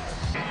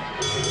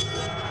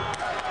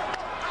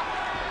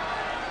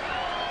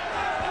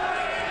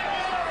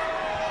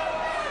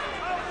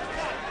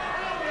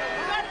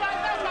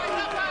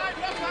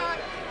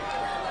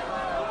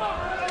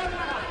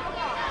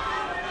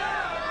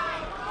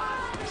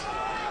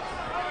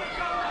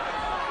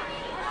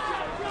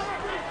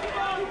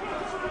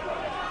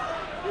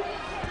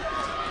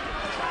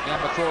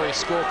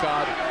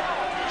 Scorecard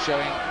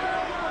showing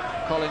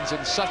Collins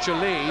in such a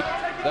lead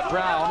that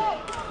Brown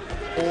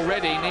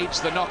already needs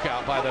the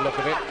knockout by the look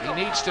of it. He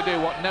needs to do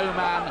what no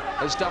man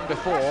has done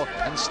before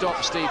and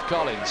stop Steve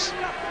Collins.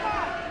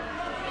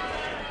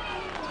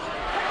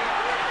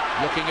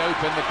 Looking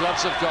open, the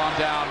gloves have gone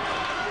down,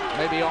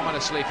 maybe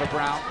ominously for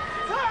Brown.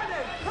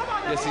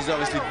 Yes, he's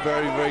obviously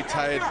very, very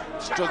tired,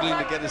 struggling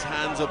to get his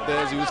hands up there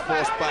as he was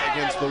forced back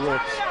against the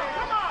ropes.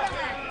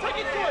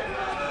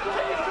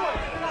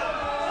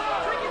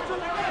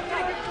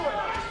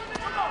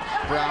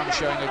 Brown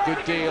showing a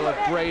good deal of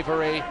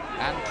bravery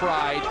and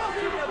pride.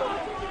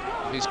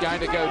 If he's going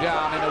to go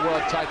down in a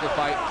world title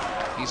fight,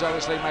 he's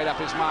obviously made up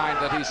his mind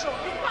that he's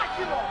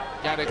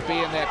going to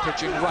be in there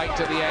pitching right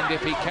to the end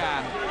if he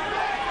can.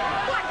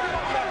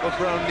 But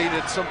Brown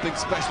needed something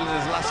special in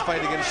his last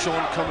fight against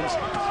Sean Cummins,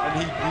 and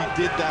he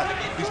did that.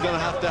 He's going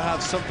to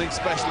have something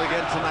special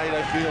again tonight,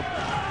 I feel.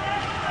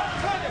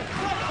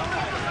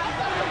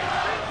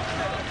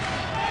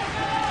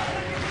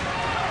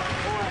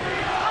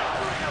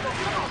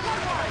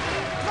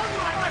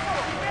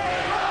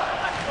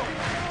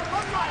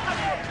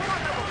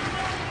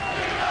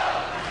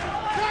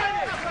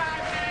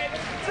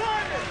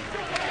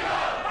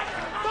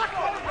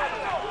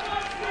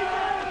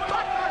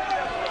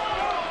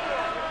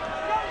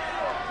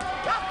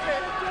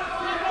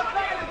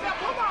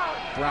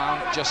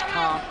 Brown just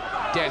can't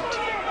dent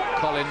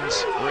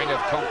Collins' ring of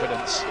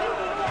confidence.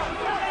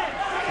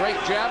 Great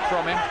jab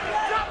from him.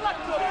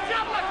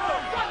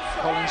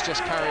 Collins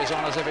just carries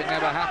on as if it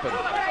never happened.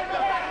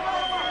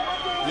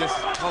 Yes,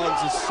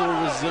 Collins is so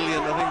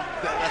resilient. I think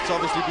that's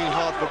obviously been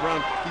hard for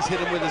Brown. He's hit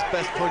him with his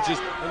best punches,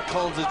 and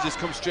Collins has just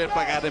come straight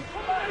back at him.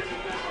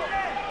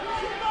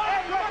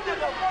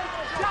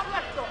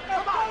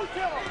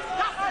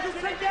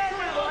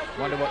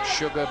 Wonder what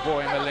Sugar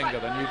Boy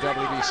Malinga, the new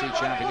WBC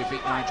champion who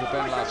beat Nigel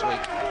Benn last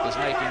week, is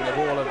making of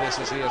all of this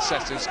as he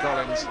assesses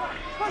Collins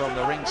from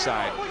the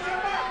ringside.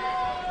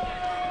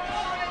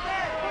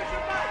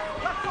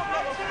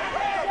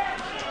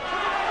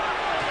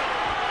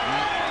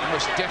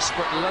 Almost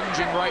desperate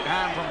lunging right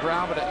hand from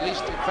Brown, but at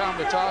least it found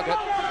the target.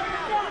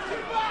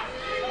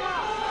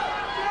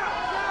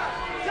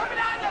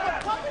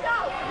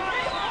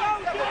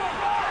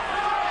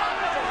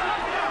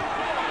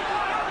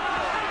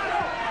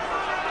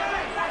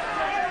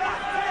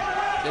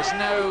 There's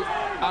no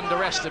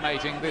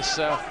underestimating this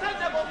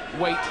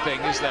weight thing,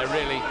 is there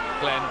really,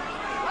 Glenn?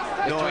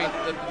 Between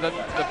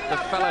the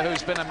fellow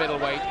who's been a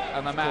middleweight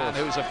and the man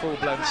who's a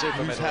full-blown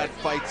super middleweight. Who's had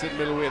fights at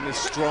middleweight and is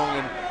strong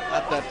and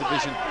at that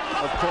division.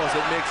 Of course,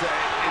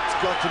 it's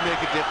got to make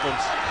a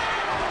difference.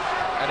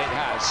 And it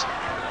has,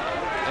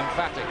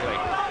 emphatically.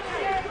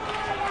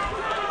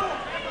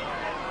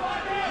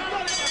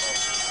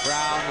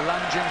 Brown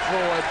lunging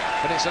forward,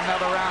 but it's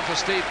another round for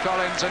Steve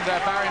Collins, and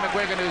Barry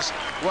McGuigan, who's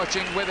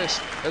watching with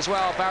us as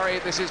well. Barry,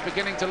 this is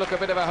beginning to look a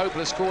bit of a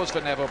hopeless cause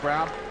for Neville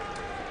Brown.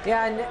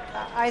 Yeah, and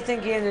I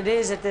think, Ian, it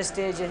is at this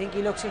stage. I think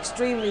he looks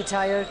extremely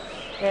tired.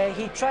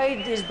 He tried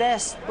his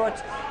best,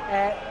 but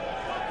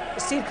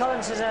Steve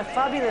Collins has a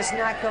fabulous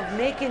knack of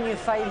making you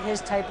fight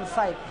his type of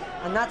fight,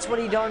 and that's what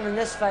he done in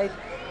this fight.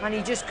 And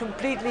he just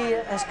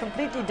has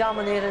completely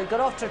dominated. Got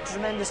off to a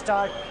tremendous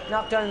start,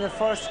 knocked down in the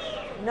first,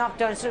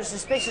 knockdown,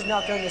 suspicious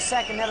knockdown in the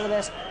second.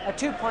 Nevertheless, a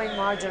 2-point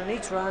margin in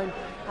each round,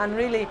 and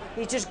really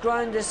he just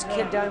ground this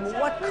kid down.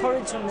 What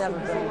courage from Neville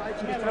Brown!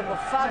 He put up a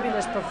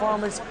fabulous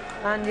performance,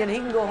 and he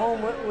can go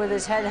home with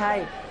his head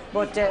high.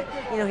 But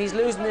he's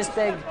losing this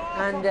big,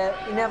 and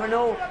you never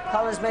know.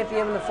 Collins might be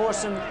able to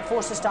force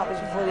a stoppage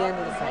before the end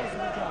of the fight.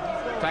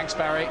 Thanks,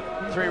 Barry.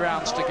 3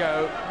 rounds to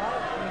go.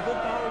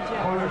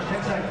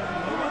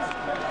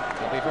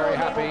 He'll be very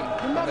happy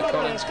in the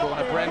Collins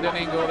corner. Brendan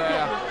Ingle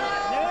there.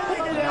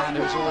 The man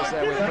who's always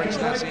there with Prince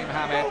Nassim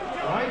Hamed.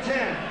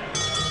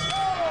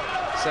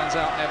 Sends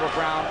out Neville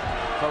Brown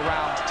for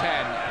round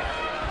 10.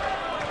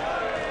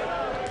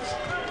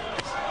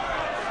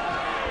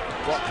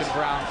 What can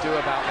Brown do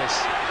about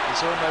this?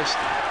 It's almost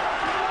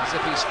as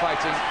if he's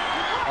fighting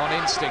on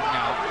instinct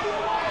now.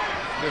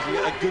 There's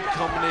a good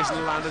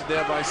combination landed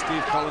there by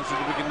Steve Collins at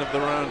the beginning of the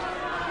round.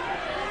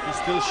 He's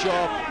still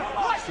sharp,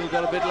 still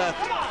got a bit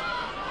left.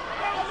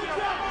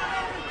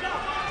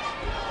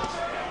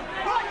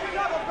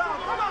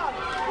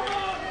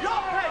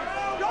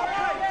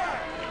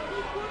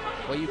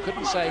 Well, you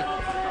couldn't say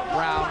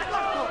Brown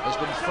has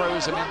been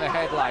frozen in the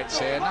headlights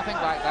here. Nothing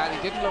like that. He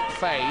didn't look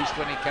phased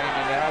when he came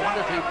in there. I wonder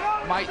if he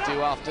might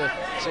do after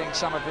seeing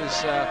some of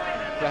his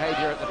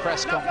behaviour at the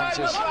press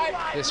conferences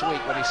this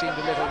week, when he seemed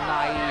a little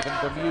naive and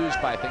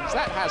bemused by things.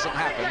 That hasn't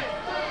happened.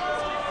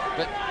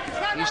 But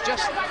he's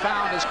just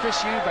found, as Chris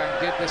Eubank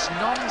did, this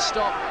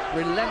non-stop,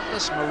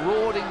 relentless,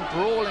 marauding,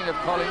 brawling of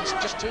Collins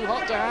just too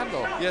hot to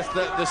handle. Yes,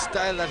 the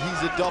style that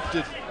he's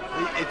adopted,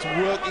 it's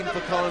working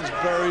for Collins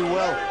very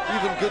well.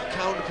 Even good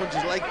counter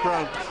punches like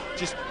Brown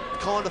just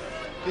can't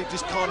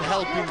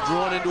help him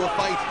drawn into a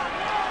fight.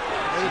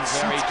 And it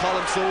suits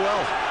Collins so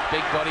well.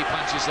 Big body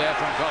punches there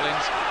from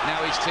Collins. Now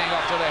he's teeing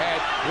off to the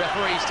head.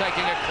 Referee's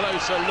taking a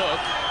closer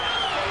look.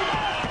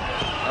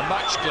 A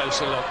much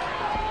closer look.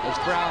 As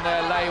Brown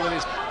there lay with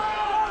his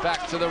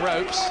back to the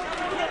ropes.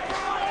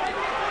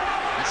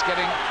 It's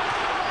getting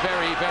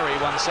very, very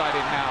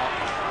one-sided now.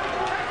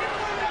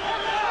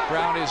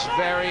 Brown is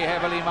very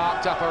heavily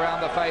marked up around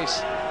the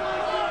face.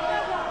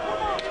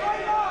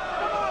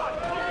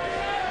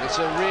 It's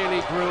a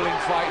really grueling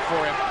fight for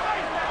him.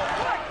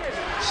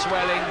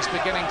 Swelling's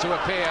beginning to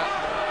appear.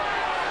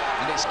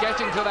 And it's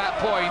getting to that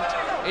point,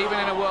 even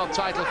in a world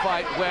title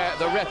fight, where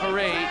the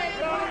referee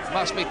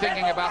must be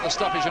thinking about the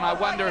stoppage. And I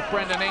wonder if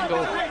Brendan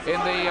Ingle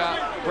in the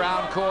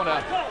Brown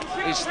corner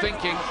is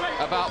thinking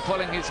about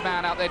pulling his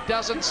man out. There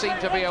doesn't seem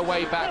to be a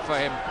way back for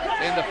him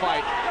in the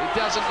fight. It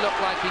doesn't look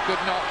like he could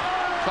knock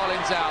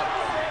Collins out.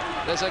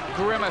 There's a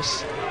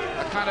grimace,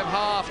 a kind of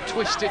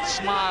half-twisted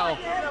smile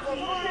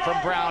from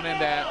Brown in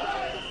there.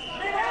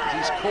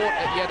 He's caught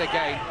it yet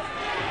again.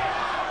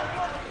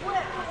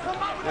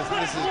 Yes,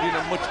 this has been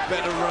a much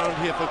better round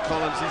here for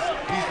Collins.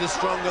 He's the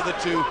stronger of the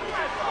two.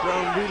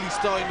 Brown really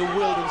starting to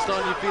wilt and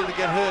starting to feel to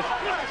get hurt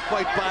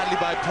quite badly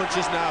by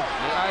punches now.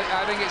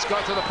 I think it's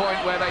got to the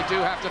point where they do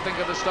have to think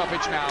of the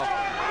stoppage now.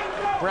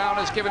 Brown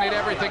has given it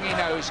everything he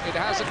knows. It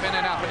hasn't been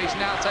enough, and he's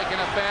now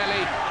taken a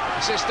fairly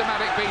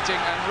systematic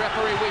beating. And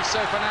referee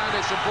Wiso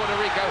Fernandez from Puerto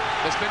Rico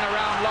has been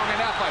around long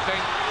enough, I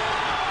think.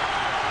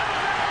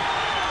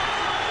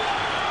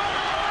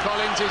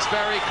 Collins is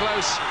very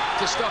close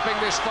to stopping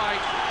this fight.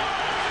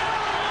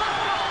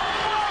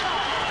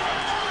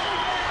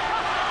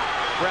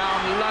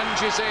 Brown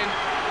lunges in,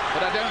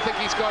 but I don't think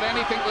he's got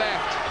anything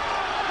left.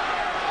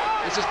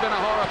 This has been a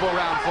horrible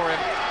round for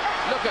him.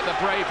 Look at the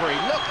bravery.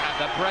 Look at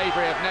the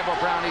bravery of Neville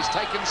Brown. He's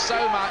taken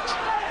so much.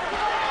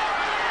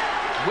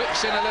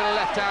 Whips in a little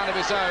left hand of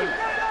his own.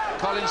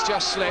 Collins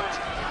just slipped.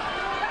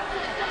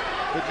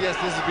 But yes,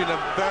 this has been a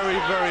very,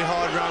 very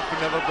hard round for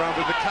Neville Brown.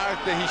 But the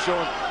character he's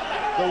shown,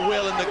 the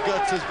will and the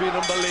guts has been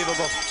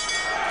unbelievable.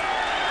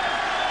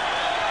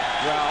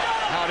 Well,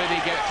 how did he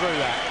get through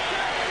that?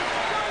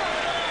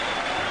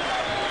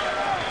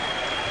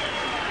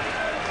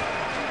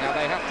 Now,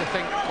 they have to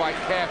think quite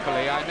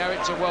carefully. I know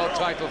it's a world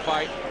title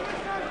fight,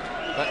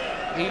 but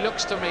he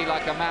looks to me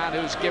like a man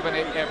who's given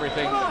it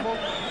everything.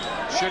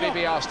 Should he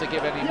be asked to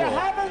give any more?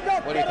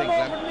 What do you think,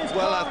 Glenn?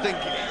 Well, I think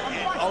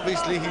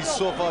obviously he's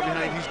so far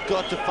behind. He's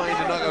got to find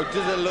a knockout.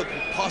 Does it look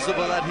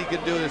possible that he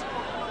can do this?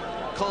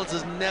 Collins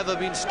has never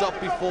been stopped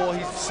before.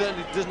 He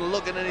certainly doesn't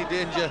look in any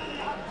danger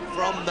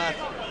from that.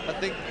 I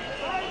think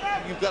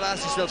you've got to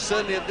ask yourself,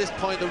 certainly at this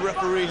point, the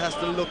referee has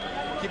to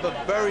keep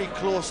a very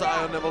close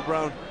eye on Neville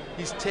Brown.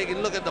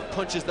 Look at the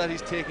punches that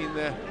he's taking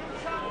there.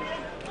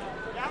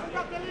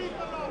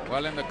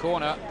 Well, in the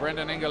corner,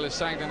 Brendan Ingle is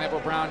saying to Neville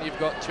Brown, you've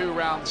got 2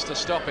 rounds to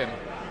stop him.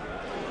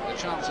 The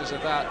chances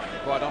of that,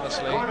 quite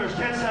honestly,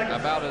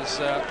 about as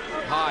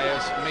high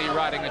as me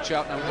riding a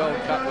Cheltenham Gold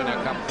Cup winner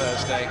come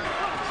Thursday.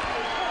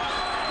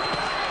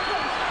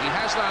 He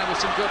has landed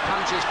with some good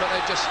punches, but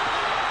they've just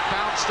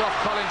bounced off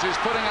Collins, who's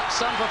putting up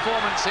some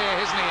performance here,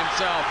 isn't he,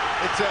 himself?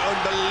 It's an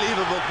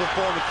unbelievable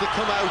performance to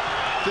come out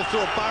to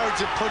throw barrage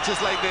of punches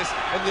like this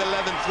in the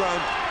 11th round.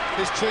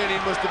 His training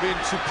must have been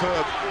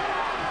superb.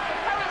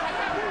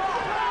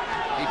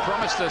 He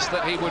promised us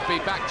that he would be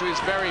back to his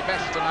very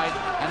best tonight,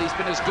 and he's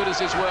been as good as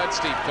his word,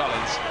 Steve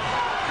Collins.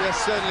 Yes,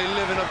 certainly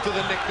living up to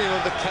the nickname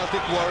of the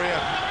Celtic Warrior.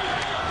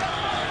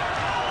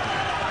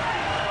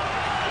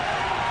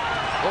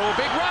 Oh,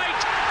 big right!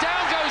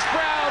 Down goes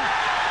Brown!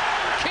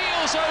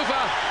 Keels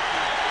over!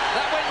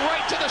 That went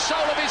right to the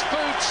sole of his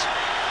boots.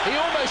 He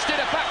almost did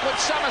a backward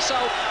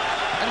somersault,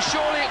 and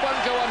surely it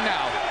won't go on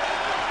now.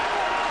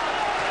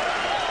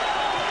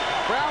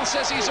 Brown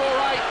says he's all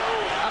right.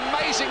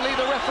 Amazingly,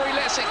 the referee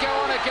lets it go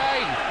on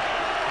again.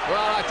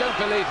 Well, I don't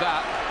believe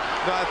that.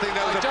 No, I think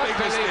that was a big mistake.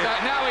 I don't believe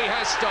that. Now he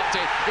has stopped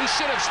it. He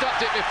should have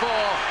stopped it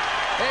before.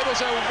 It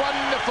was a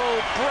wonderful,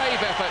 brave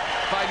effort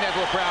by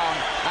Neville Brown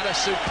and a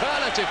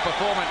superlative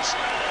performance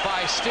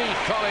by Steve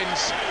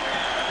Collins.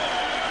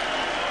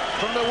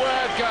 From the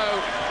word go,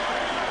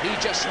 he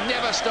just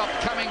never stopped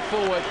coming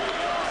forward,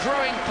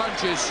 throwing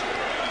punches,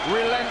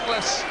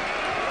 relentless,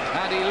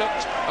 and he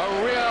looked a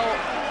real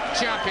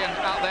champion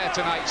out there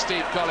tonight,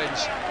 Steve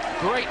Collins.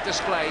 Great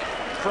display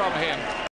from him.